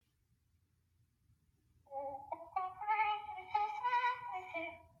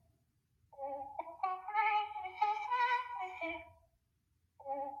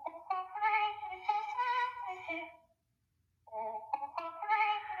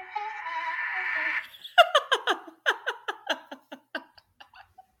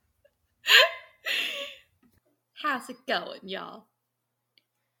How's it going, y'all?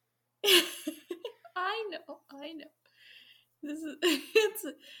 I know. This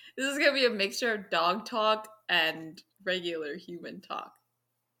is gonna be a mixture of dog talk and regular human talk.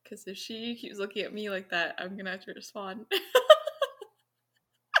 Because if she keeps looking at me like that, I'm gonna have to respond.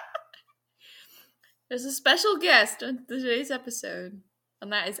 There's a special guest on today's episode,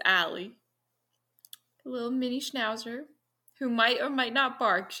 and that is Allie, a little mini schnauzer who might or might not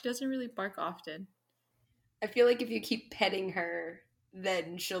bark. She doesn't really bark often. I feel like if you keep petting her,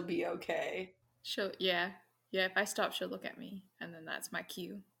 then she'll be okay. Yeah, if I stop, she'll look at me, and then that's my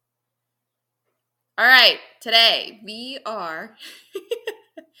cue. All right, today we're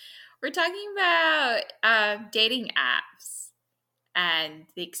talking about dating apps and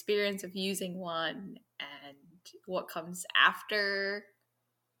the experience of using one and what comes after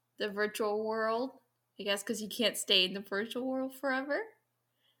the virtual world, I guess, because you can't stay in the virtual world forever.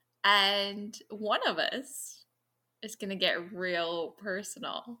 And one of us is going to get real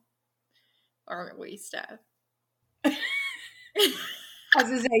personal. Aren't we, Steph? I was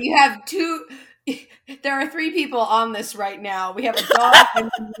going to say, you have there are 3 people on this right now. We have a dog and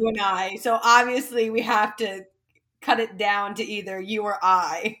you and I. So obviously we have to cut it down to either you or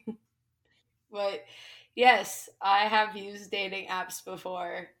I. But yes, I have used dating apps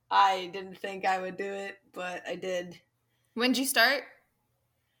before. I didn't think I would do it, but I did. When'd you start?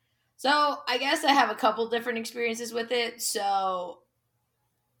 So I guess I have a couple different experiences with it. So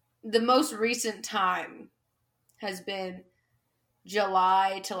the most recent time has been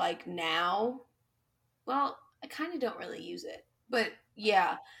July to like now. Well, I kind of don't really use it, but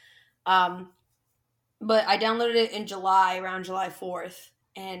yeah. But I downloaded it in July, around July 4th.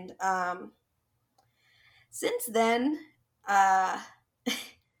 And since then, I've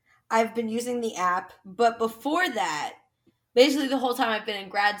been using the app. But before that, basically the whole time I've been in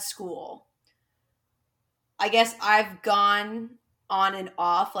grad school, I guess I've gone on and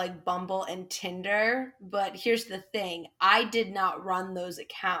off like Bumble and Tinder. But here's the thing. I did not run those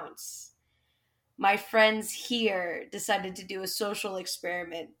accounts. My friends here decided to do a social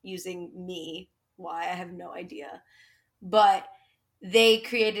experiment using me. Why? I have no idea. But they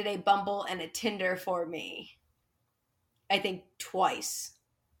created a Bumble and a Tinder for me. I think twice.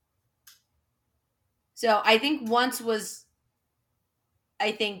 So I think once was,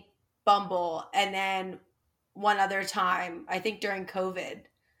 I think, Bumble, and then one other time, I think during COVID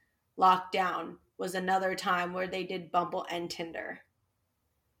lockdown, was another time where they did Bumble and Tinder.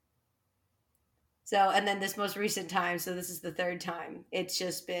 So, and then this most recent time, so this is the 3rd time, it's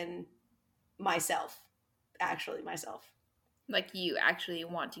just been myself. Like you actually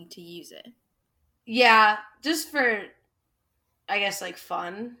wanting to use it. Yeah, just for, I guess, like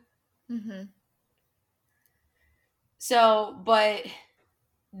fun. Mm-hmm. So, but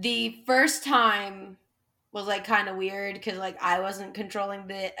the first time was like kind of weird because like I wasn't controlling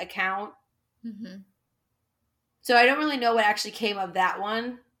the account. Mm-hmm. So I don't really know what actually came of that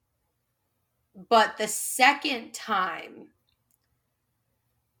one. But the second time,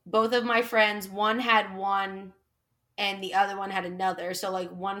 both of my friends, one had one and the other one had another. So like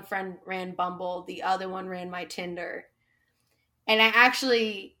one friend ran Bumble, the other one ran my Tinder. And I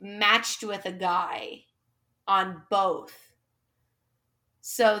actually matched with a guy on both.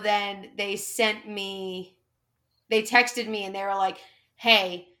 So then they texted me and they were like,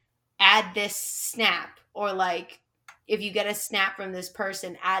 hey, add this snap. Or like, if you get a snap from this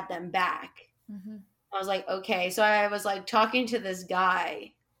person, add them back. Mm-hmm. I was like, okay. So I was like talking to this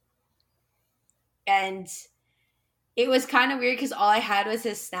guy. And it was kind of weird because all I had was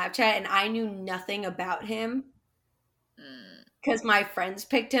his Snapchat and I knew nothing about him. Because my friends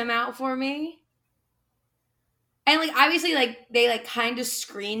picked him out for me. And like obviously like they like kind of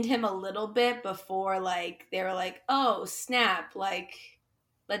screened him a little bit before like they were like, oh snap, like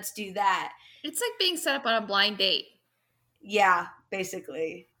let's do that. It's like being set up on a blind date. Yeah,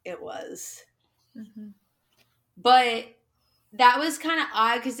 basically it was. Mm-hmm. But that was kind of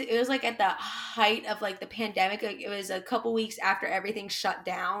odd because it was like at the height of like the pandemic. Like it was a couple weeks after everything shut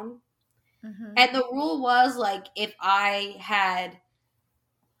down. Mm-hmm. And the rule was like if I had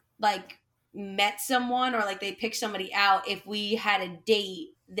like met someone or like they picked somebody out, if we had a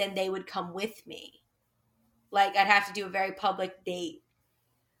date, then they would come with me. Like I'd have to do a very public date.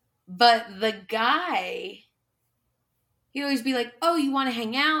 But the guy, he'd always be like, oh, you want to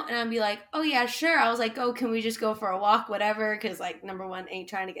hang out? And I'd be like, oh yeah, sure. I was like, oh, can we just go for a walk, whatever? Because like number one, ain't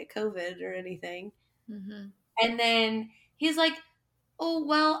trying to get COVID or anything. Mm-hmm. And then he's like, oh,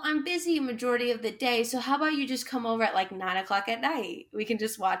 well, I'm busy a majority of the day, so how about you just come over at like 9:00 at night? We can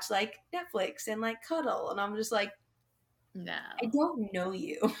just watch like Netflix and like cuddle. And I'm just like, no, I don't know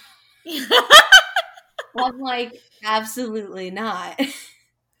you. I'm like, absolutely not.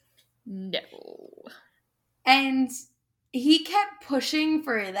 No. And he kept pushing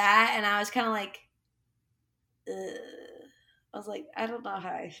for that, and I was kind of like, ugh. I was like, I don't know how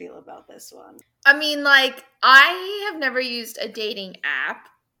I feel about this one. I mean, like, I have never used a dating app,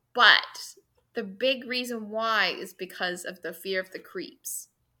 but the big reason why is because of the fear of the creeps.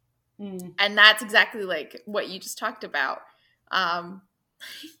 And that's exactly like what you just talked about.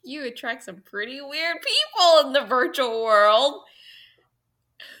 You attract some pretty weird people in the virtual world.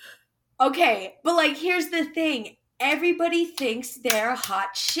 Okay, but like, here's the thing. Everybody thinks they're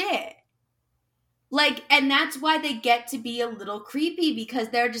hot shit. Like, and that's why they get to be a little creepy, because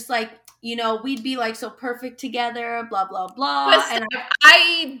they're just like, you know, we'd be like so perfect together, blah, blah, blah. But and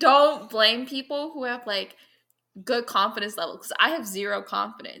I don't blame people who have like good confidence level, because I have zero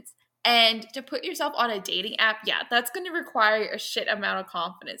confidence. And to put yourself on a dating app, yeah, that's going to require a shit amount of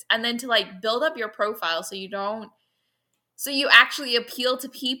confidence. And then to like build up your profile so you actually appeal to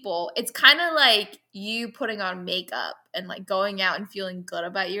people. It's kind of like you putting on makeup and like going out and feeling good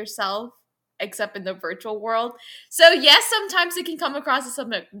about yourself, except in the virtual world. So yes, sometimes it can come across as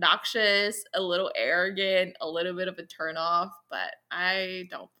something obnoxious, a little arrogant, a little bit of a turnoff, but I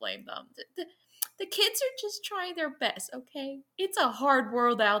don't blame them. The kids are just trying their best, okay? It's a hard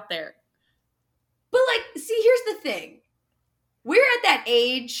world out there. But like, see, here's the thing. We're at that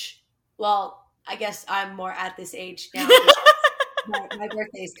age. Well, I guess I'm more at this age now. my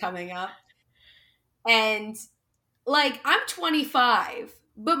birthday's coming up. And like, I'm 25,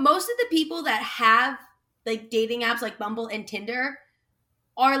 but most of the people that have like dating apps like Bumble and Tinder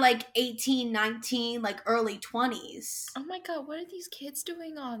are like 18, 19, like early 20s. Oh my God, what are these kids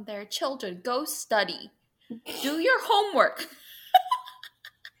doing on there? Children, go study. Do your homework.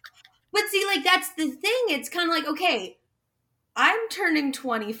 But see, like, that's the thing. It's kind of like, okay, I'm turning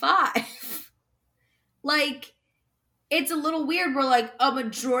 25. Like, it's a little weird where, like, a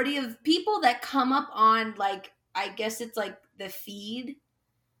majority of people that come up on, like, I guess it's like the feed,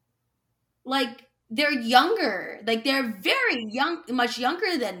 like, they're younger. Like, they're very young, much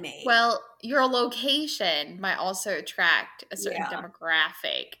younger than me. Well, your location might also attract a certain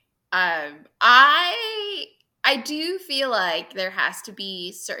demographic. I do feel like there has to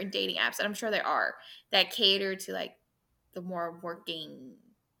be certain dating apps, and I'm sure there are, that cater to like the more working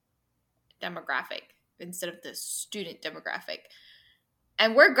demographic instead of the student demographic.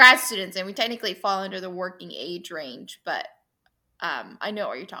 And we're grad students, and we technically fall under the working age range, but I know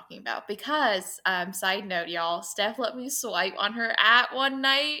what you're talking about, because side note, y'all, Steph let me swipe on her app one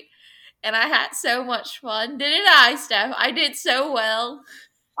night, and I had so much fun. Didn't I, Steph? I did so well.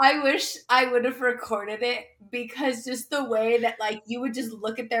 I wish I would have recorded it, because just the way that like you would just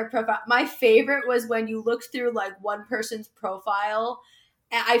look at their profile. My favorite was when you looked through like one person's profile,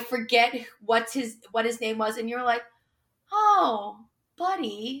 and I forget what his name was, and you're like, "Oh,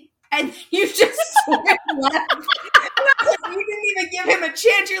 buddy," and you just swipe left. Like, you didn't even give him a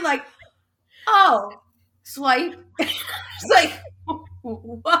chance. You're like, "Oh, swipe." It's like,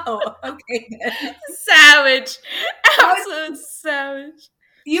 whoa, okay, savage, absolute savage.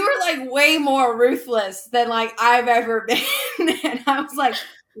 You were like way more ruthless than like I've ever been. And I was like,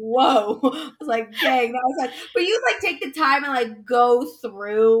 whoa. I was like, dang. I was like, but you like take the time and like go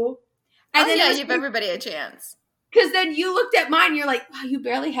through. And then you give everybody a chance. Because then you looked at mine, you're like, wow, you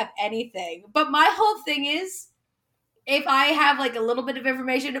barely have anything. But my whole thing is, if I have like a little bit of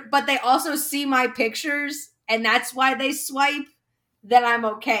information, but they also see my pictures and that's why they swipe, then I'm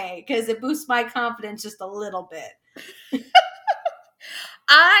okay. Because it boosts my confidence just a little bit.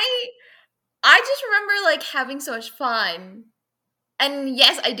 I just remember like having so much fun. And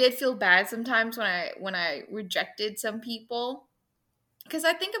yes, I did feel bad sometimes when I rejected some people, because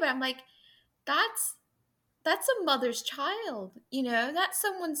I think about it, I'm like, that's a mother's child, you know, that's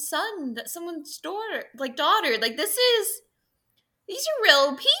someone's son, that's someone's daughter. Like these are real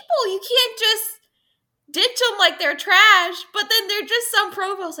people. You can't just ditch them like they're trash, but then they're just some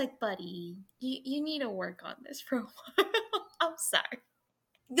profiles. Like, buddy, you need to work on this profile. I'm sorry.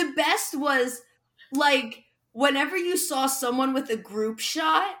 The best was like whenever you saw someone with a group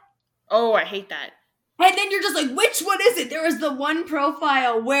shot. Oh, I hate that. And then you're just like, which one is it? There was the one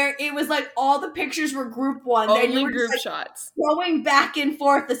profile where it was like all the pictures were group one. Only then you were group just, like, shots. Going back and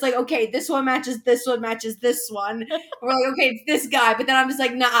forth. It's like, okay, this one matches this one matches this one. We're like, okay, it's this guy. But then I'm just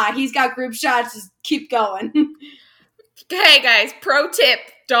like, nah, he's got group shots. Just keep going. Hey guys, pro tip.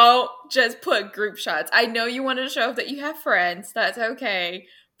 Don't just put group shots. I know you wanted to show that you have friends. That's okay.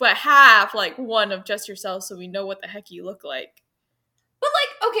 But have like one of just yourself so we know what the heck you look like. But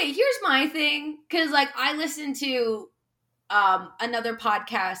like, okay, here's my thing. Because like I listen to another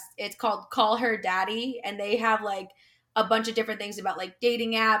podcast. It's called Call Her Daddy, and they have like a bunch of different things about like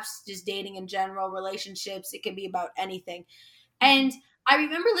dating apps, just dating in general, relationships. It can be about anything. And I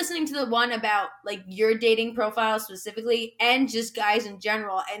remember listening to the one about like your dating profile specifically and just guys in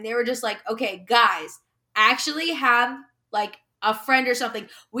general. And they were just like, okay, guys, actually have like a friend or something.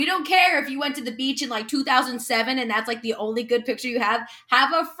 We don't care if you went to the beach in like 2007 and that's like the only good picture you have.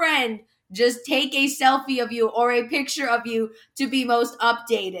 Have a friend just take a selfie of you or a picture of you to be most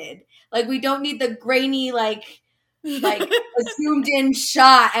updated. Like, we don't need the grainy, like a zoomed in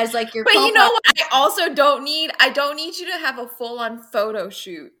shot as like your But profile. you know what I also don't need? I don't need you to have a full-on photo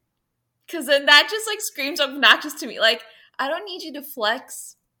shoot. Because then that just like screams obnoxious to me. Like, I don't need you to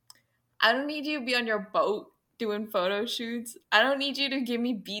flex. I don't need you to be on your boat doing photo shoots. I don't need you to give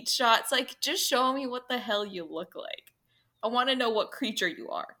me beach shots. Like, just show me what the hell you look like. I want to know what creature you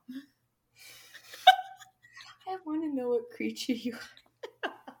are. I want to know what creature you are.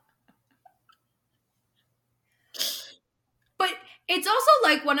 But it's also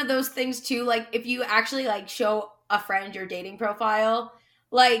like one of those things too, like if you actually like show a friend your dating profile,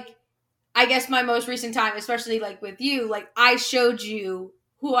 like I guess my most recent time, especially like with you, like I showed you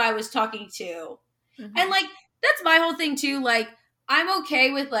who I was talking to. Mm-hmm. And like that's my whole thing too. Like I'm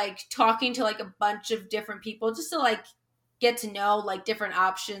okay with like talking to like a bunch of different people just to like get to know like different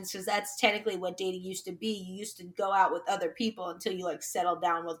options, because that's technically what dating used to be. You used to go out with other people until you like settled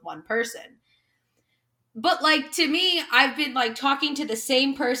down with one person. But like to me, I've been like talking to the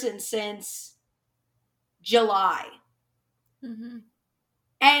same person since July. Mm-hmm.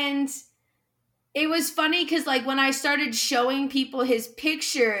 And it was funny because like when I started showing people his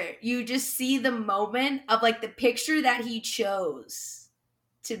picture, you just see the moment of like the picture that he chose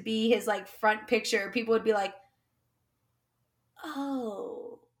to be his like front picture. People would be like,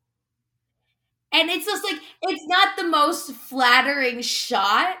 oh. And it's just like, it's not the most flattering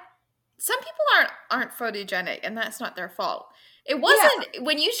shot. Some people aren't photogenic, and that's not their fault. It wasn't,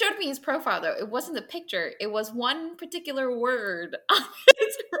 when you showed me his profile, though, it wasn't the picture. It was one particular word on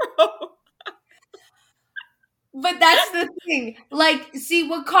his profile. But that's the thing. Like, see,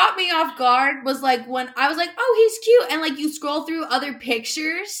 what caught me off guard was like when I was like, oh, he's cute. And like you scroll through other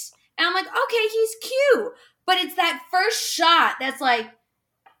pictures, and I'm like, okay, he's cute. But it's that first shot that's like,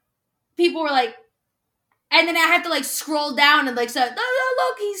 people were like, and then I have to like scroll down and like say, oh,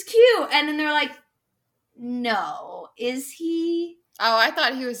 look, he's cute. And then they're like, no, is he? Oh, I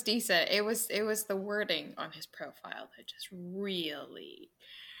thought he was decent. It was the wording on his profile that just really.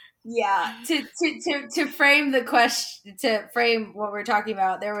 Yeah. To frame the question, to frame what we're talking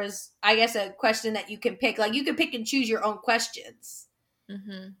about, there was, I guess, a question that you can pick. Like you can pick and choose your own questions.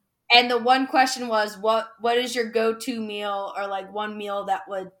 Mm-hmm. And the one question was, what is your go-to meal, or like one meal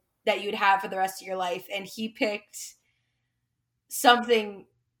that you'd have for the rest of your life? And he picked something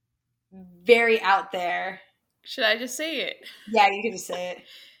very out there. Should I just say it? Yeah, you can just say it.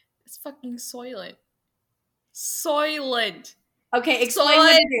 It's fucking Soylent. Soylent. Okay, explain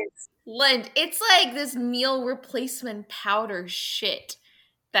what it is. Soylent. It's like this meal replacement powder shit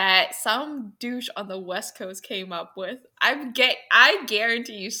that some douche on the West Coast came up with. I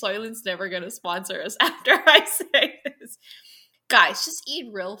guarantee you Soylent's never going to sponsor us after I say this. Guys, just eat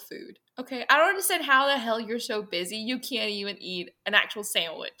real food, okay? I don't understand how the hell you're so busy you can't even eat an actual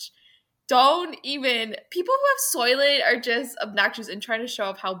sandwich. Don't even... People who have Soylent are just obnoxious and trying to show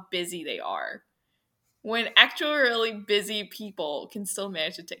off how busy they are. When actual really busy people can still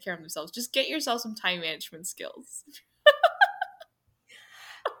manage to take care of themselves. Just get yourself some time management skills.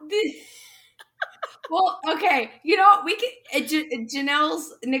 Well, okay. You know, we can...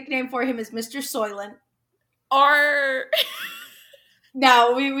 Janelle's nickname for him is Mr. Soylent. Or...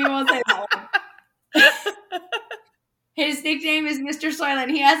 No, we won't say that one. His nickname is Mr. Soylent.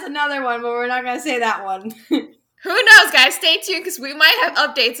 He has another one, but we're not going to say that one. Who knows, guys? Stay tuned, because we might have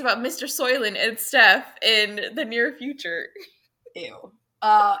updates about Mr. Soylent and Steph in the near future. Ew.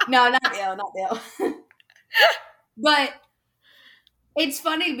 No, not ew. But it's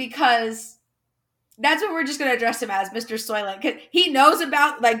funny because that's what we're just going to address him as, Mr. Soylent. Because he knows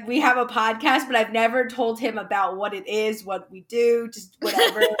about, like, we have a podcast, but I've never told him about what it is, what we do, just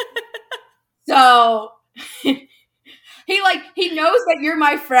whatever. So... He knows that you're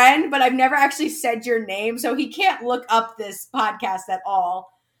my friend, but I've never actually said your name, so he can't look up this podcast at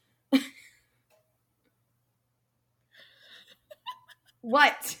all.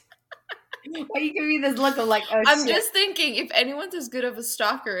 What? Why are you giving me this look of like, oh, I'm just thinking, if anyone's as good of a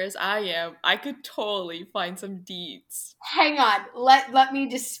stalker as I am, I could totally find some deeds. Hang on. Let me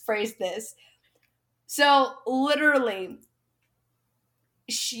just phrase this. So, literally,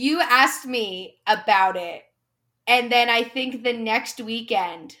 you asked me about it And then I think the next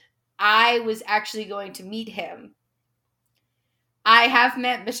weekend, I was actually going to meet him. I have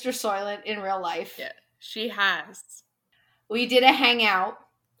met Mr. Soylent in real life. Yeah, she has. We did a hangout.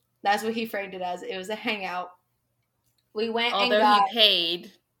 That's what he framed it as. It was a hangout. We went Although and got... he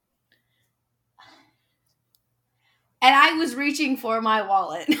paid. And I was reaching for my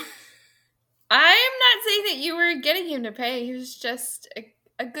wallet. I'm not saying that you were getting him to pay. He was just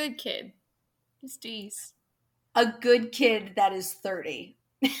a good kid. He's D's. A good kid that is 30.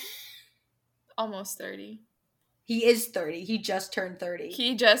 Almost 30. He is 30. He just turned 30.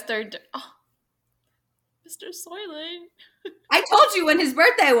 He just turned... Oh, Mr. Soylent. I told you when his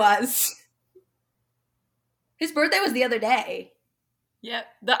birthday was. His birthday was the other day. Yep.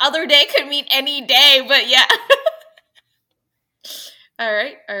 The other day could mean any day, but yeah. All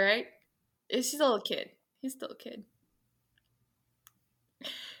right. He's still a kid. He's still a kid.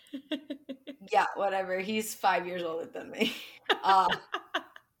 Yeah, whatever. He's 5 years older than me.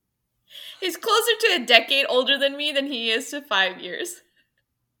 He's closer to a decade older than me than he is to 5 years.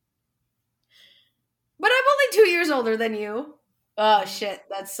 But I'm only 2 years older than you. Oh, shit.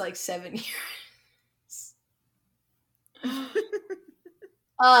 That's like 7 years.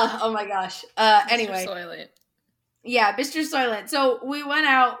 Oh my gosh. Anyway. Mr. Soylent. Yeah, Mr. Soylent. So we went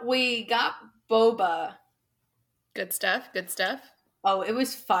out. We got boba. Good stuff. Oh, it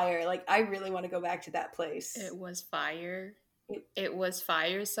was fire. Like, I really want to go back to that place. It was fire. It was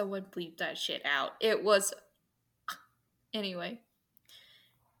fire. Someone bleep that shit out. It was... Anyway.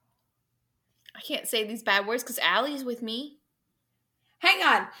 I can't say these bad words because Allie's with me. Hang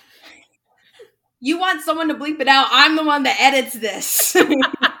on. You want someone to bleep it out? I'm the one that edits this.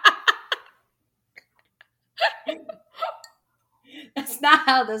 That's not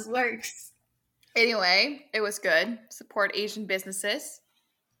how this works. Anyway, it was good. Support Asian businesses.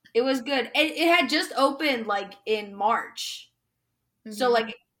 It was good. It had just opened like in March. Mm-hmm. So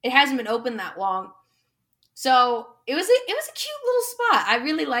like it hasn't been open that long. So it was a cute little spot. I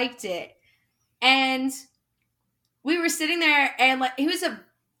really liked it. And we were sitting there and like he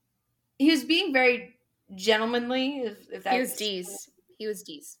was being very gentlemanly, if that He was D's. He was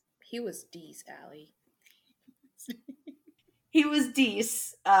D's, Allie. He was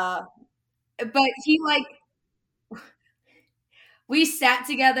D's. But he like we sat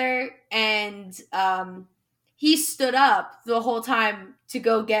together and he stood up the whole time to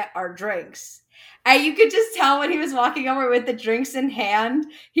go get our drinks. And you could just tell when he was walking over with the drinks in hand,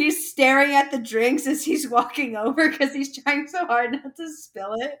 he's staring at the drinks as he's walking over because he's trying so hard not to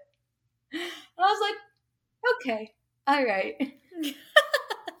spill it. And I was like, okay, all right.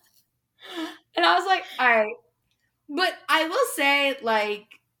 And I was like, all right. But I will say, like,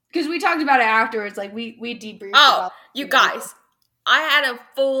 because we talked about it afterwards, like, we debriefed. Oh, you guys, I had a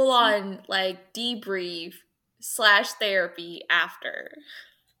full-on, like, debrief / therapy after.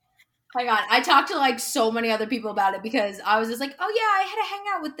 Hang on. I talked to, like, so many other people about it because I was just like, oh, yeah, I had to hang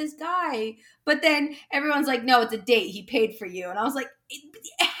out with this guy. But then everyone's like, no, it's a date. He paid for you. And I was like,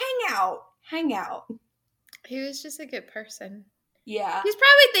 hang out. He was just a good person. Yeah. He's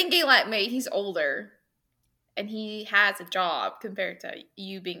probably thinking, like, maybe he's older and he has a job compared to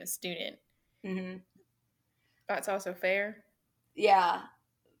you being a student. Mm-hmm. That's also fair. Yeah.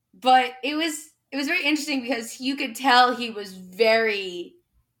 But it was very interesting because you could tell he was very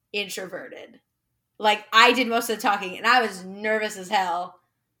introverted. Like, I did most of the talking and I was nervous as hell.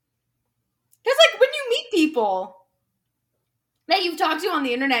 Because, like, when you meet people that you've talked to on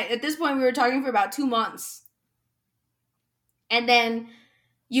the internet, at this point we were talking for about 2 months. And then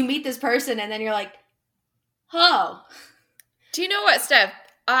you meet this person and then you're like, oh. Do you know what, Steph?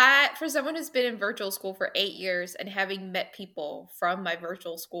 For someone who's been in virtual school for 8 years and having met people from my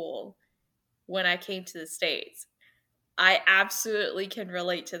virtual school when I came to the States, I absolutely can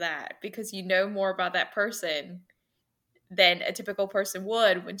relate to that because you know more about that person than a typical person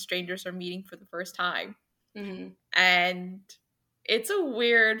would when strangers are meeting for the first time. Mm-hmm. And it's a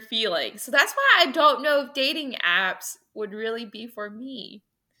weird feeling. So that's why I don't know if dating apps would really be for me.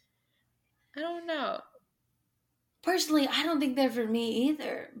 I don't know. Personally, I don't think they're for me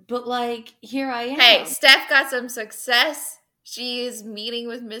either. But, like, here I am. Hey, Steph got some success. She is meeting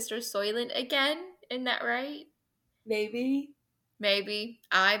with Mr. Soylent again. Isn't that right? Maybe.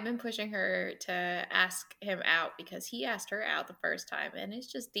 I've been pushing her to ask him out because he asked her out the first time. And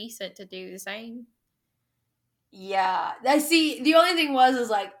it's just decent to do the same. Yeah. I see. The only thing is,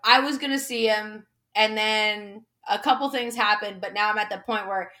 like, I was going to see him. And then a couple things happened. But now I'm at the point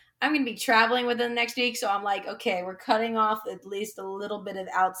where I'm going to be traveling within the next week. So I'm like, okay, we're cutting off at least a little bit of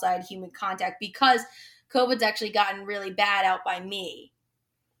outside human contact because COVID's actually gotten really bad out by me.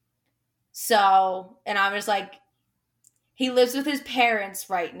 So, and I was like, he lives with his parents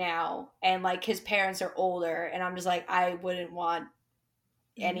right now, and like his parents are older, and I'm just like, I wouldn't want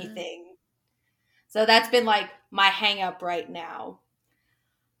anything. So that's been like my hang up right now.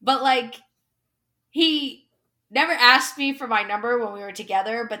 But like, he never asked me for my number when we were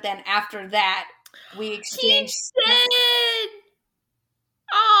together, but then after that, we exchanged. He did!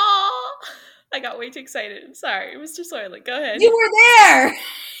 Oh, I got way too excited. I'm sorry, Mr. Soylent. Go ahead. You were there!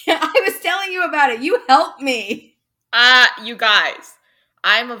 I was telling you about it. You helped me. You guys,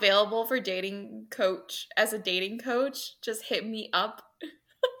 I'm available for dating coach as a dating coach. Just hit me up.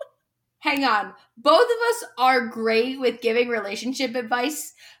 Hang on. Both of us are great with giving relationship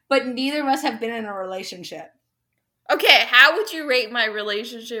advice, but neither of us have been in a relationship. Okay, how would you rate my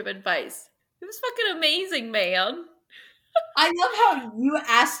relationship advice? It was fucking amazing, man. I love how you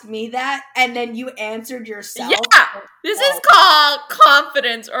asked me that and then you answered yourself. Yeah, this is called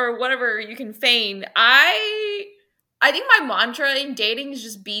confidence or whatever you can feign. I think my mantra in dating is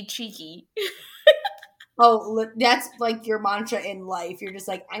just be cheeky. Oh, that's like your mantra in life. You're just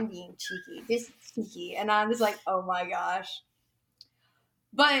like, I'm being cheeky. This is cheeky. And I'm just like, oh my gosh.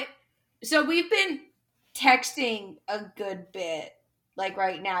 But, so we've been texting a good bit. Like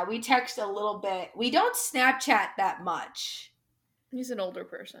right now. We text a little bit. We don't Snapchat that much. He's an older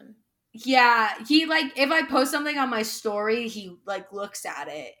person. Yeah. He like, if I post something on my story, he like looks at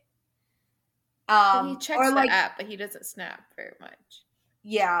it. He checks the app, but he doesn't snap very much.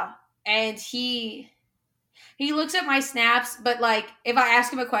 Yeah. And he looks at my snaps, but like if I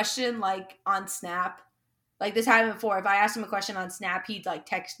ask him a question like on Snap, like this happened before, if I asked him a question on Snap, he'd like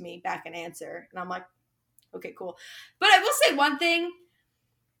text me back an answer. And I'm like, okay, cool. But I will say one thing.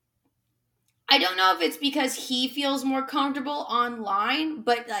 I don't know if it's because he feels more comfortable online,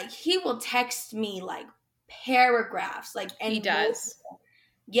 but like he will text me like paragraphs. Like, and he does.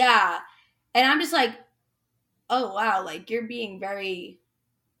 Yeah. And I'm just like, oh wow, like you're being very,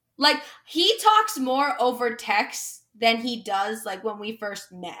 like he talks more over text than he does like when we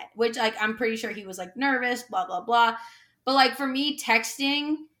first met, which like I'm pretty sure he was like nervous, blah blah blah. But like for me,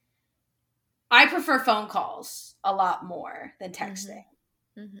 texting, I prefer phone calls a lot more than texting.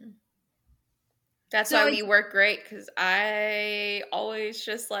 Mm-hmm. That's why we work great, because I always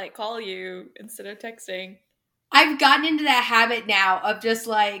just like call you instead of texting. I've gotten into that habit now of just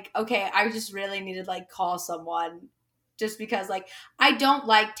like, okay, I just really need to like call someone just because like I don't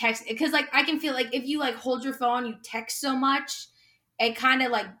like text, because like I can feel like if you like hold your phone, you text so much, it kind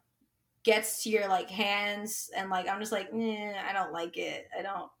of like gets to your like hands, and like I'm just like, I don't like it.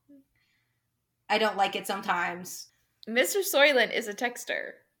 I don't like it sometimes. Mr. Soylent is a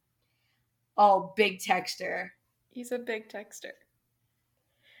texter. Oh, big texter. He's a big texter.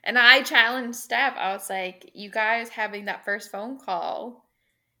 And I challenged Steph. I was like, you guys having that first phone call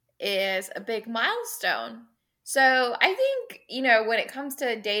is a big milestone. So I think, when it comes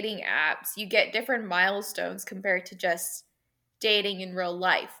to dating apps, you get different milestones compared to just dating in real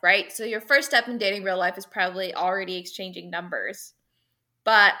life, right? So your first step in dating real life is probably already exchanging numbers.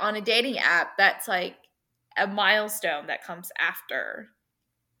 But on a dating app, that's like a milestone that comes after.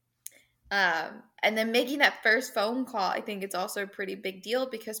 And then making that first phone call, I think it's also a pretty big deal,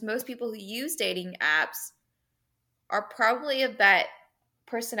 because most people who use dating apps are probably of that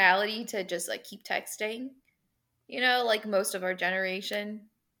personality to just like keep texting, like most of our generation.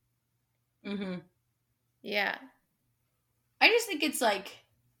 Mm-hmm. Yeah. I just think it's like,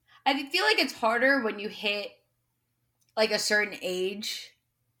 I feel like it's harder when you hit like a certain age,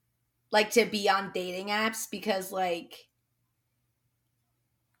 like to be on dating apps, because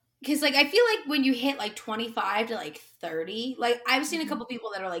I feel like when you hit like 25 to like 30, like I've seen a couple people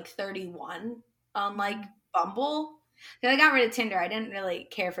that are like 31 on like Bumble. Because I got rid of Tinder. I didn't really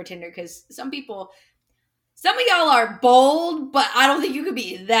care for Tinder because some of y'all are bold, but I don't think you could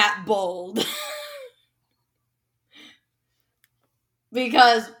be that bold.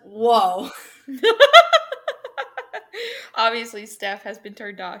 Because, whoa. Obviously, Steph has been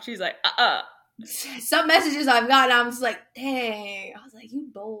turned off. She's like, Some messages I've gotten, I'm just like, dang. I was like, you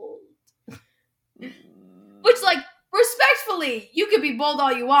bold. Which, like, respectfully, you could be bold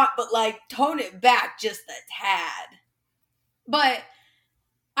all you want, but, like, tone it back just a tad. But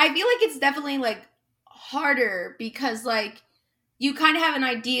I feel like it's definitely, like, harder because, like, you kind of have an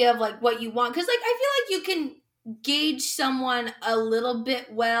idea of, like, what you want. Because, like, I feel like you can gauge someone a little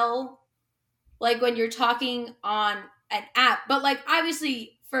bit well, like, when you're talking on an app. But, like,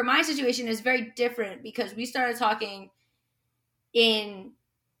 obviously, for my situation, it's very different because we started talking in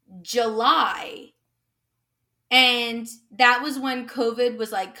July. And that was when COVID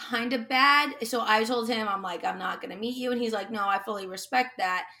was like kind of bad. So I told him, I'm like, I'm not going to meet you. And he's like, no, I fully respect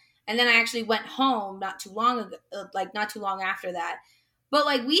that. And then I actually went home not too long ago, not too long after that. But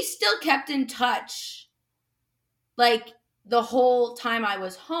like we still kept in touch like the whole time I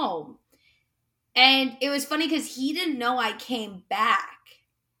was home. And it was funny because he didn't know I came back.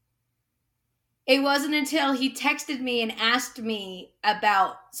 It wasn't until he texted me and asked me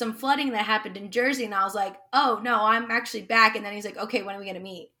about some flooding that happened in Jersey. And I was like, oh, no, I'm actually back. And then he's like, okay, when are we going to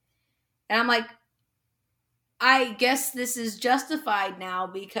meet? And I'm like, I guess this is justified now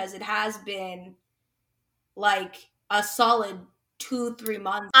because it has been like a solid 2-3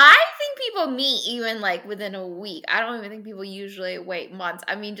 months. I think people meet even like within a week. I don't even think people usually wait months.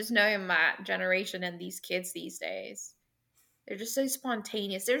 I mean, just knowing my generation and these kids these days, they're just so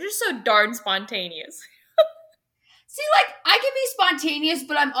spontaneous. They're just so darn spontaneous. See, like, I can be spontaneous,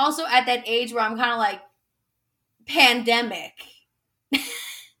 but I'm also at that age where I'm kind of like, pandemic.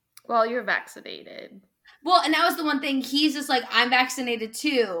 Well, you're vaccinated. Well, and that was the one thing. He's just like, I'm vaccinated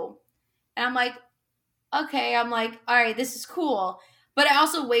too. And I'm like, okay. I'm like, all right, this is cool. But I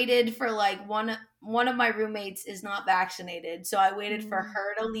also waited for like one of my roommates is not vaccinated. So I waited for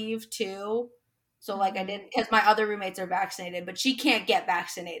her to leave too. So like I didn't, because my other roommates are vaccinated, but she can't get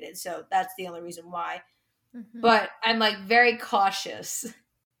vaccinated. So that's the only reason why. But I'm like very cautious.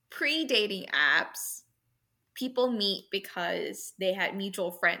 Pre-dating apps, people meet because they had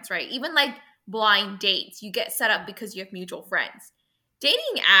mutual friends, right? Even like blind dates, you get set up because you have mutual friends.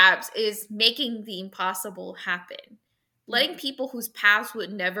 Dating apps is making the impossible happen. Letting people whose paths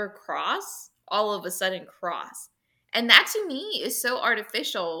would never cross all of a sudden cross. And that to me is so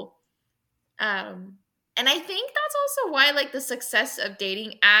artificial. And I think that's also why like the success of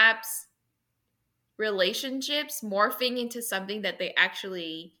dating apps, relationships morphing into something that they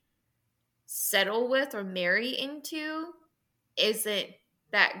actually settle with or marry into isn't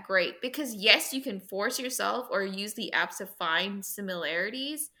that great. Because yes, you can force yourself or use the apps to find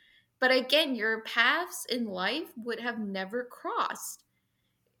similarities, but again, your paths in life would have never crossed.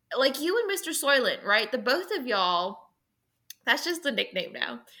 Like you and Mr. Soylent, right? The both of y'all, that's just the nickname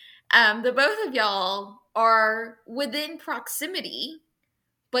now. The both of y'all are within proximity,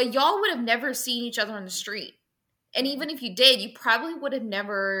 but y'all would have never seen each other on the street. And even if you did, you probably would have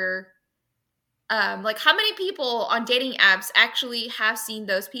never, like how many people on dating apps actually have seen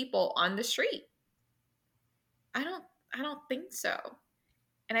those people on the street? I don't think so.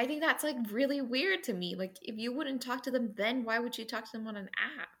 And I think that's like really weird to me. Like if you wouldn't talk to them then, why would you talk to them on an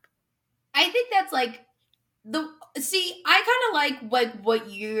app? I think that's like I kind of like what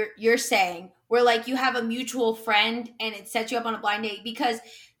you're saying, where like you have a mutual friend and it sets you up on a blind date because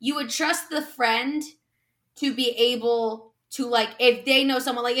you would trust the friend to be able to like if they know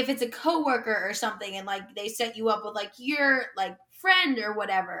someone, like if it's a coworker or something and like they set you up with like your like friend or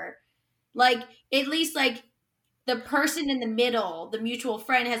whatever, like at least like the person in the middle, the mutual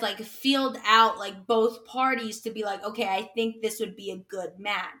friend has like filled out like both parties to be like, okay, I think this would be a good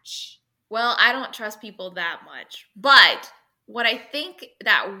match. Well, I don't trust people that much. But what I think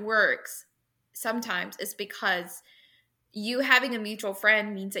that works sometimes is because you having a mutual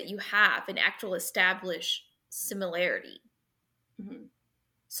friend means that you have an actual established similarity. Mm-hmm.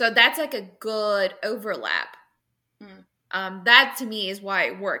 So that's like a good overlap. That to me is why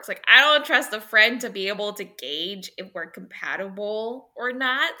it works. Like I don't trust a friend to be able to gauge if we're compatible or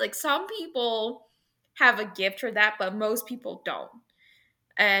not. Like some people have a gift for that, but most people don't.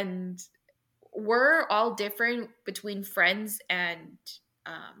 And we're all different between friends and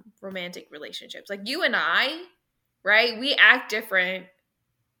romantic relationships. Like you and I, right? We act different.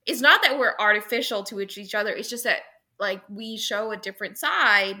 It's not that we're artificial to each other. It's just that like we show a different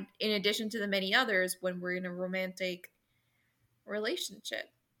side in addition to the many others when we're in a romantic relationship.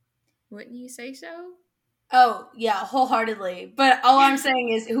 Wouldn't you say so? Oh, yeah, wholeheartedly. But all I'm saying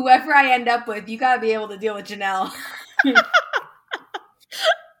is whoever I end up with, you got to be able to deal with Janelle.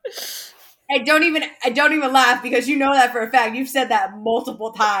 I don't even laugh because you know that for a fact. You've said that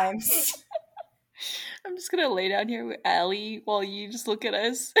multiple times. I'm just going to lay down here with Allie while you just look at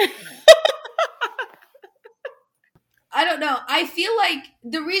us. I don't know. I feel like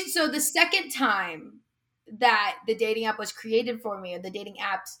the second time that the dating app was created for me, or the dating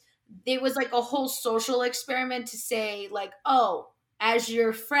apps, it was like a whole social experiment to say like, oh, as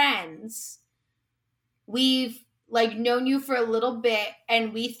your friends, we've like known you for a little bit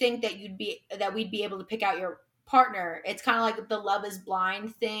and we think that we'd be able to pick out your partner. It's kind of like the Love is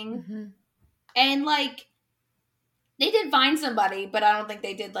Blind thing. Mm-hmm. And like they did find somebody, but I don't think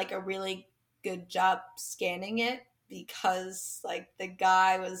they did like a really good job scanning it because like the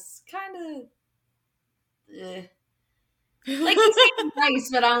guy was kind of like he seemed nice,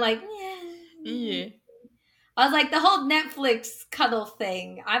 but I'm like, yeah. I was like, the whole Netflix cuddle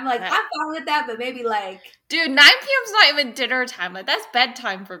thing. I'm like, I'm fine with that, but maybe like... Dude, 9 p.m.'s not even dinner time. Like, that's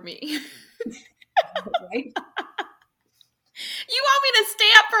bedtime for me. Right? You want me to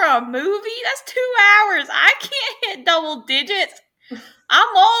stay up for a movie? That's 2 hours. I can't hit double digits.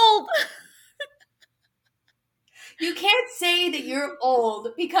 I'm old. You can't say that you're old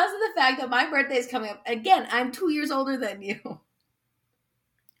because of the fact that my birthday is coming up. Again, I'm 2 years older than you.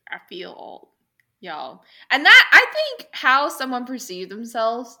 I feel old, y'all. And that, I think how someone perceives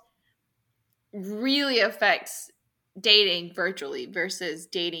themselves really affects dating virtually versus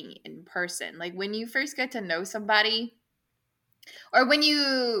dating in person. Like, when you first get to know somebody, or when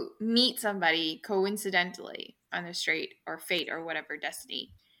you meet somebody coincidentally on the street or fate or whatever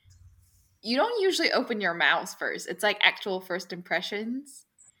destiny, you don't usually open your mouths first. It's like actual first impressions.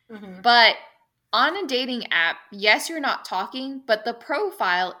 Mm-hmm. But on a dating app, yes, you're not talking, but the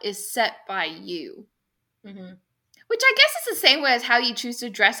profile is set by you. Mm-hmm. Which I guess is the same way as how you choose to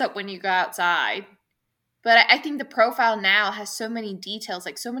dress up when you go outside. But I think the profile now has so many details,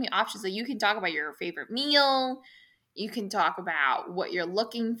 like so many options that you can talk about your favorite meal. You can talk about what you're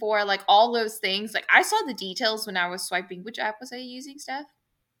looking for, like all those things. Like, I saw the details when I was swiping. Which app was I using, Steph?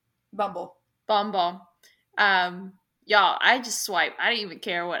 Bumble. Y'all, I just swiped. I didn't even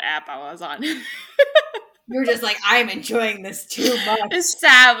care what app I was on. You're just like, I'm enjoying this too much. It's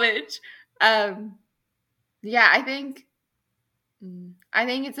savage. Yeah, I think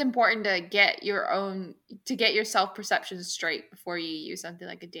it's important to get your self-perception straight before you use something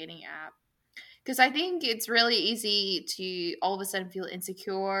like a dating app. Because I think it's really easy to all of a sudden feel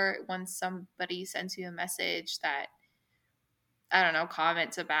insecure when somebody sends you a message that, I don't know,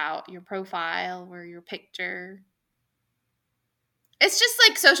 comments about your profile or your picture. It's just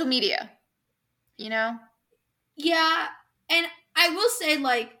like social media, you know? Yeah, and I will say,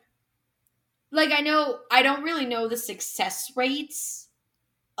 like I don't really know the success rates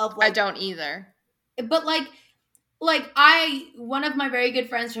of, like... I don't either. But, like, one of my very good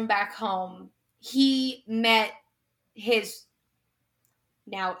friends from back home, he met his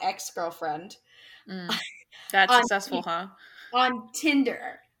now ex-girlfriend. That's successful, huh? On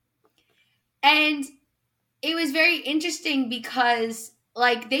Tinder. And it was very interesting because,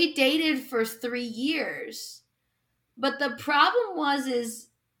 like, they dated for 3 years. But the problem is,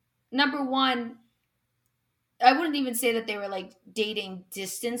 number one, I wouldn't even say that they were, like, dating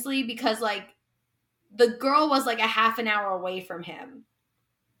distantly because, like, the girl was, like, a half an hour away from him.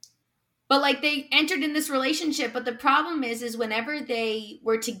 But, like, they entered in this relationship, but the problem is whenever they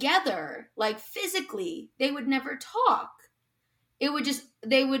were together, like, physically, they would never talk.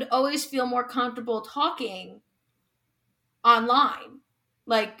 They would always feel more comfortable talking online,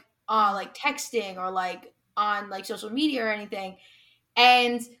 like texting or, like, on, like, social media or anything.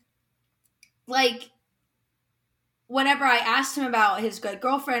 And, like, whenever I asked him about his good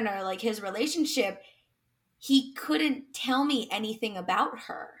girlfriend or, like, his relationship, he couldn't tell me anything about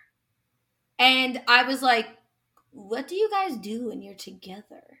her. And I was like, what do you guys do when you're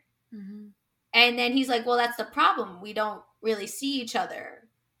together? Mm-hmm. And then he's like, well, that's the problem. We don't really see each other.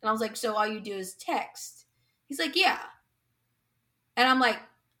 And I was like, so all you do is text? He's like, yeah. And I'm like,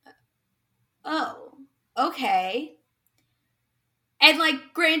 oh, okay. And,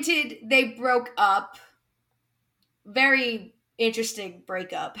 like, granted, they broke up. Very interesting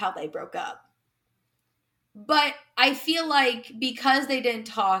breakup, how they broke up. But I feel like because they didn't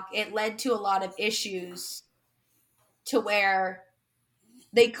talk, it led to a lot of issues to where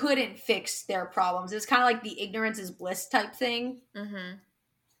they couldn't fix their problems. It's kind of like the ignorance is bliss type thing. Mm-hmm.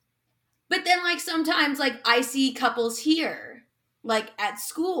 But then, like, sometimes, like, I see couples here, like, at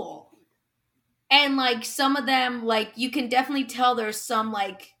school. And, like, some of them, like, you can definitely tell there's some,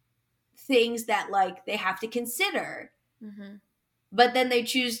 like, things that, like, they have to consider. Mm-hmm. But then they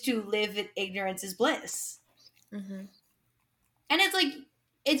choose to live in ignorance is bliss. Mm-hmm. And it's, like,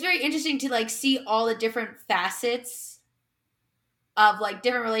 it's very interesting to, like, see all the different facets of, like,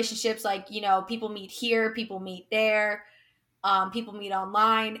 different relationships. Like, you know, people meet here, people meet there, people meet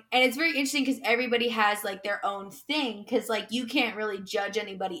online. And it's very interesting because everybody has, like, their own thing. Because, like, you can't really judge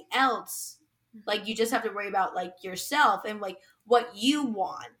anybody else. Like, you just have to worry about, like, yourself and, like, what you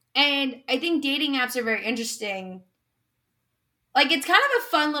want. And I think dating apps are very interesting. Like, it's kind of a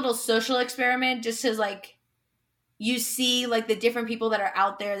fun little social experiment just because, like, you see, like, the different people that are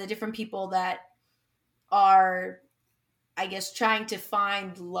out there, the different people that are, I guess, trying to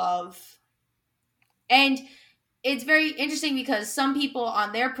find love. And it's very interesting because some people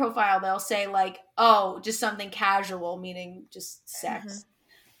on their profile, they'll say, like, oh, just something casual, meaning just sex. Mm-hmm.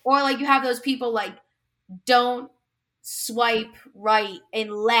 Or, like, you have those people, like, don't swipe right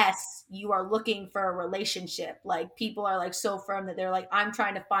unless you are looking for a relationship. Like, people are like so firm that they're like, I'm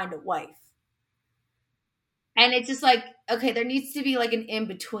trying to find a wife. And it's just like, okay, there needs to be like an in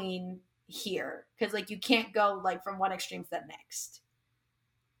between here, because like you can't go like from one extreme to the next.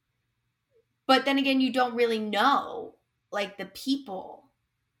 But then again, you don't really know like the people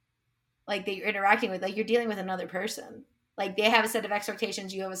like that you're interacting with. Like, you're dealing with another person. Like, they have a set of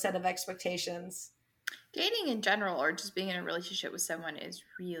expectations, you have a set of expectations. Dating in general, or just being in a relationship with someone, is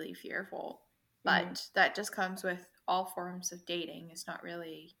really fearful. But that just comes with all forms of dating. It's not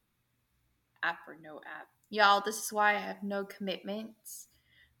really app or no app. Y'all, this is why I have no commitments.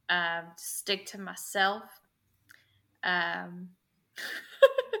 Stick to myself. Maybe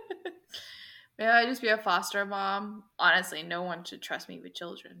I'll just be a foster mom. Honestly, no one should trust me with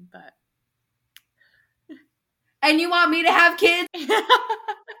children, but... And you want me to have kids?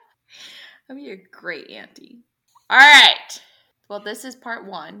 I'll be a great auntie. All right. Well, this is part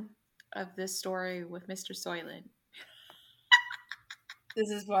 1 of this story with Mr. Soylent. This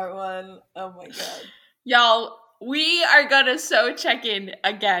is part 1. Oh my god. Y'all, we are gonna check in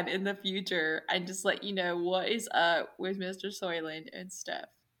again in the future and just let you know what is up with Mr. Soylent and Steph.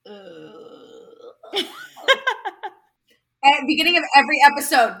 At the beginning of every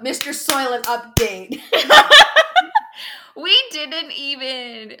episode, Mr. Soylent update. We didn't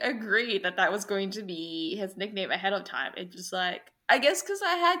even agree that was going to be his nickname ahead of time. It's just like, I guess because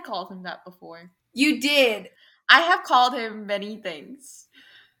I had called him that before. You did. I have called him many things.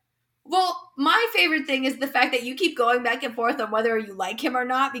 Well, my favorite thing is the fact that you keep going back and forth on whether you like him or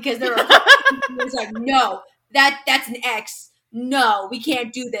not, because there are it's like, no, that's an X. No, we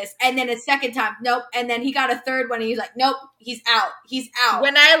can't do this. And then a second time, nope. And then he got a third one and he's like, nope, he's out. He's out.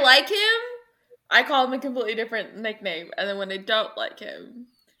 When I like him, I call him a completely different nickname. And then when I don't like him,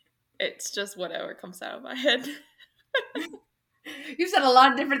 it's just whatever comes out of my head. You've said a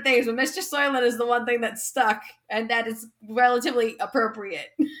lot of different things, but Mr. Soylent is the one thing that's stuck, and that is relatively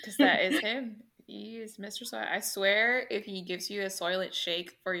appropriate. Because that is him. He is Mr. Soylent. I swear, if he gives you a Soylent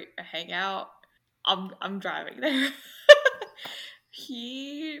shake for a hangout, I'm driving there.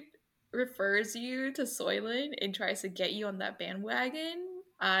 He refers you to Soylent and tries to get you on that bandwagon.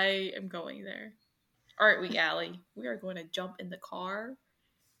 I am going there. Aren't we, Allie? We are going to jump in the car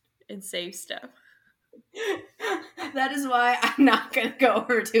and save Steph. That is why I'm not going to go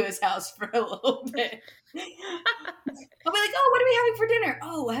over to his house for a little bit. I'll be like, oh, what are we having for dinner?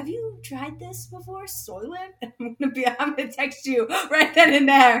 Oh, have you tried this before? Soylent? I'm going to text you right then and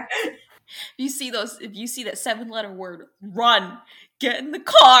there. If you see that 7-letter word, run. Get in the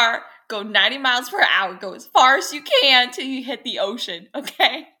car. Go 90 miles per hour. Go as far as you can till you hit the ocean.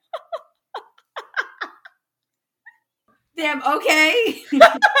 Okay? Damn, okay.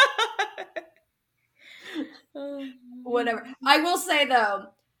 Whatever. I will say, though,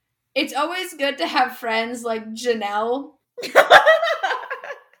 it's always good to have friends like Janelle.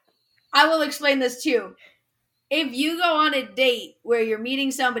 I will explain this too. If you go on a date where you're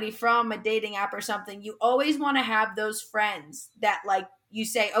meeting somebody from a dating app or something, you always want to have those friends that, like, you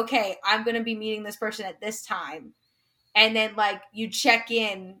say, okay, I'm going to be meeting this person at this time. And then, like, you check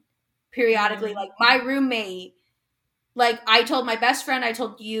in periodically. Like, my roommate, like, I told my best friend, I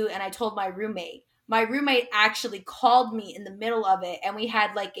told you, and I told my roommate. My roommate actually called me in the middle of it, and we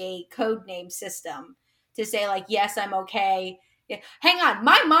had, like, a code name system to say, like, yes, I'm okay. Yeah. Hang on.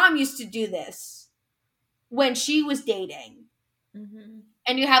 My mom used to do this when she was dating. Mm-hmm.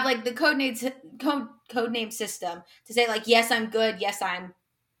 And you have, like, the code name system to say, like, yes, I'm good, yes, I'm,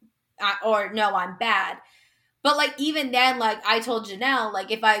 or no, I'm bad. But, like, even then, like, I told Janelle, like,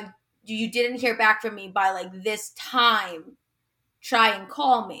 if you didn't hear back from me by, like, this time, try and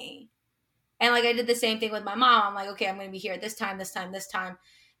call me. And, like, I did the same thing with my mom. I'm like, okay, I'm going to be here at this time.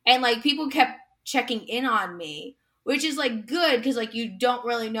 And, like, people kept checking in on me, which is, like, good because, like, you don't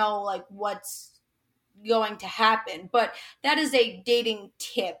really know, like, what's going to happen. But that is a dating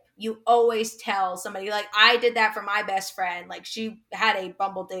tip. You always tell somebody. Like, I did that for my best friend. Like, she had a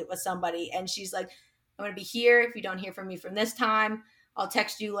Bumble date with somebody, and she's like, I'm going to be here if you don't hear from me from this time. I'll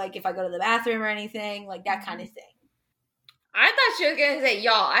text you, like, if I go to the bathroom or anything, like, that kind of thing. I thought she was going to say,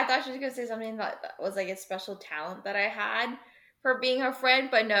 y'all, I thought she was going to say something that was, like, a special talent that I had for being her friend,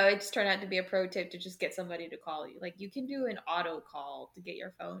 but no, it just turned out to be a pro tip to just get somebody to call you. Like, you can do an auto call to get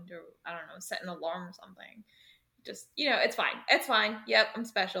your phone to, I don't know, set an alarm or something. Just, it's fine. It's fine. Yep, I'm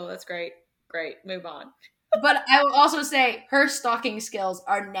special. That's great. Great. Move on. But I will also say her stalking skills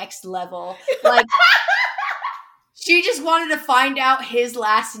are next level. Like, she just wanted to find out his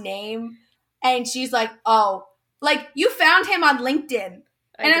last name, and she's like, oh, like, you found him on LinkedIn.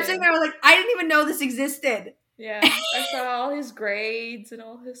 And I'm sitting there like, I didn't even know this existed. Yeah, I saw all his grades and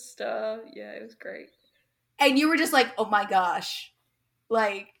all his stuff. Yeah, it was great. And you were just like, oh my gosh,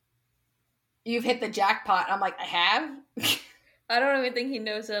 like, you've hit the jackpot. I'm like, I have? I don't even think he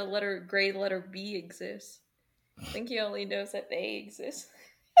knows that grade letter B exists. I think he only knows that A exists.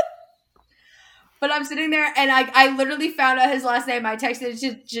 But I'm sitting there, and I literally found out his last name. I texted it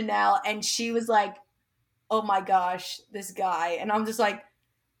to Janelle, and she was like, oh my gosh, this guy. And I'm just like,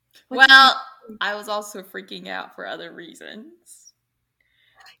 well, I was also freaking out for other reasons.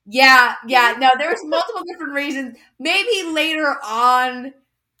 Yeah, no, there was multiple different reasons. Maybe later on,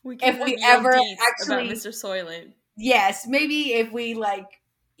 if we ever actually about Mr. Soylent. Yes, maybe if we like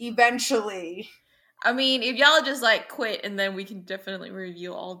eventually. I mean, if y'all just like quit, and then we can definitely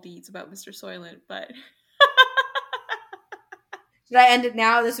reveal all deeds about Mr. Soylent. But should I end it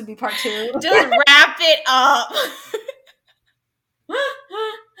now? This would be part 2. Just wrap it up.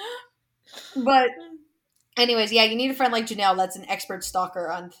 But anyways, yeah, you need a friend like Janelle that's an expert stalker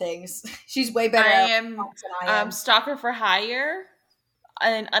on things. She's way better. I am stalker for hire,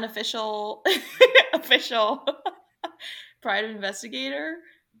 an unofficial official private investigator.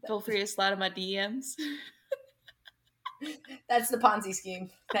 Feel free to slide in my DMs. That's the Ponzi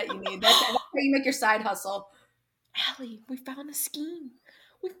scheme that you need. That's how you make your side hustle. Allie, we found a scheme.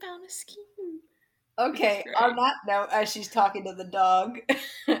 Okay, on that note, as she's talking to the dog.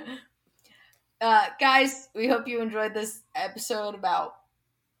 Guys, we hope you enjoyed this episode about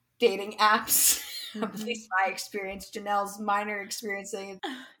dating apps. At least my experience, Janelle's minor experiencing.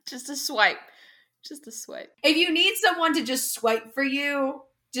 Just a swipe. If you need someone to just swipe for you,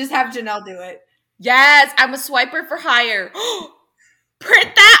 just have Janelle do it. Yes, I'm a swiper for hire.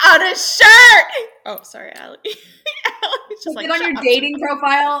 Print that on a shirt. Oh, sorry, Allie. Just like, on your dating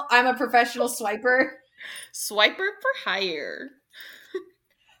profile, I'm a professional swiper. Swiper for hire.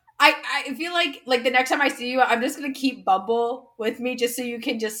 I feel like the next time I see you, I'm just gonna keep Bumble with me just so you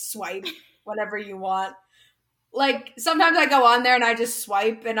can just swipe whatever you want. Like, sometimes I go on there and I just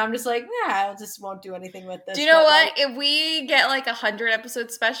swipe and I'm just like, I just won't do anything with this. Do you know what? Like, if we get like 100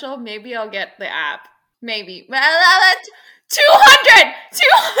 episode special, maybe I'll get the app. Maybe. 200!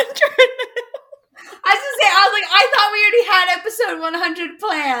 I was like, I thought we already had episode 100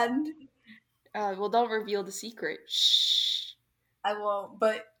 planned. Well, don't reveal the secret. Shh. I won't,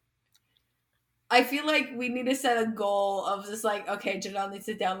 but I feel like we need to set a goal of just like, okay, Janelle needs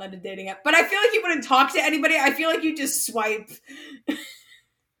to download a dating app. But I feel like you wouldn't talk to anybody. I feel like you just swipe.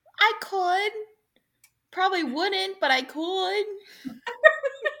 I could. Probably wouldn't, but I could.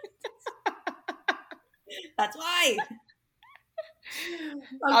 That's why. Okay.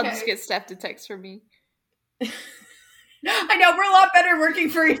 I'll just get Steph to text for me. I know, we're a lot better working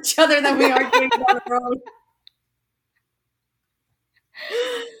for each other than we are doing it on the road.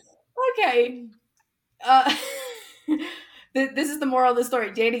 Okay. This is the moral of the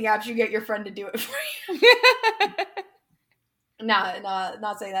story. Dating apps, you get your friend to do it for you. Not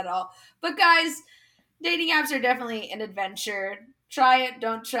saying that at all. But guys, dating apps are definitely an adventure. Try it,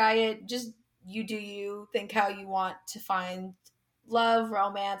 don't try it. Just you do you. Think how you want to find love,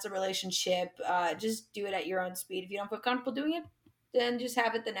 romance, a relationship. Just do it at your own speed. If you don't feel comfortable doing it, then just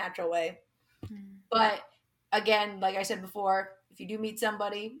have it the natural way. But again, like I said before, if you do meet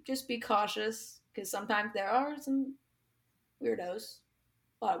somebody, just be cautious, because sometimes there are some weirdos,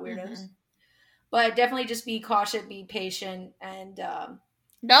 a lot of weirdos. But definitely just be cautious, be patient, and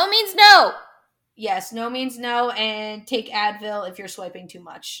no means no. Yes, no means no, and take Advil if you're swiping too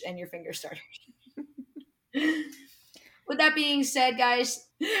much and your fingers start hurting. With that being said, guys,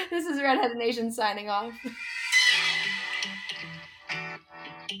 this is Redheaded Nation signing off.